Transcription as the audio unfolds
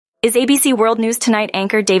Is ABC World News Tonight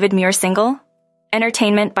anchor David Muir single?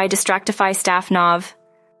 Entertainment by Distractify staff Nov.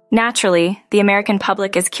 Naturally, the American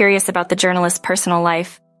public is curious about the journalist's personal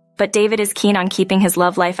life, but David is keen on keeping his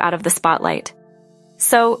love life out of the spotlight.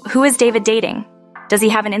 So, who is David dating? Does he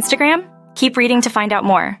have an Instagram? Keep reading to find out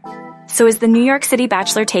more. So is the New York City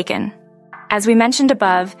Bachelor taken? As we mentioned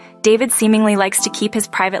above, David seemingly likes to keep his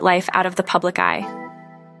private life out of the public eye.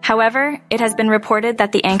 However, it has been reported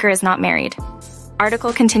that the anchor is not married.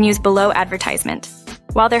 Article continues below advertisement.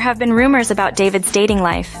 While there have been rumors about David's dating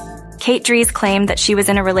life, Kate Dries claimed that she was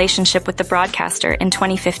in a relationship with the broadcaster in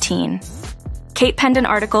 2015. Kate penned an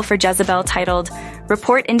article for Jezebel titled,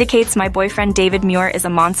 "Report indicates my boyfriend David Muir is a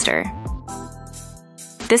monster."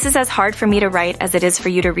 This is as hard for me to write as it is for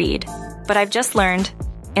you to read, but I've just learned,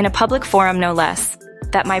 in a public forum no less,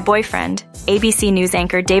 that my boyfriend, ABC News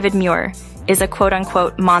anchor David Muir, is a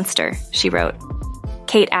quote-unquote monster, she wrote.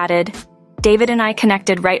 Kate added, "David and I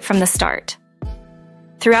connected right from the start."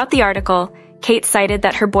 Throughout the article, Kate cited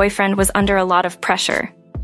that her boyfriend was under a lot of pressure,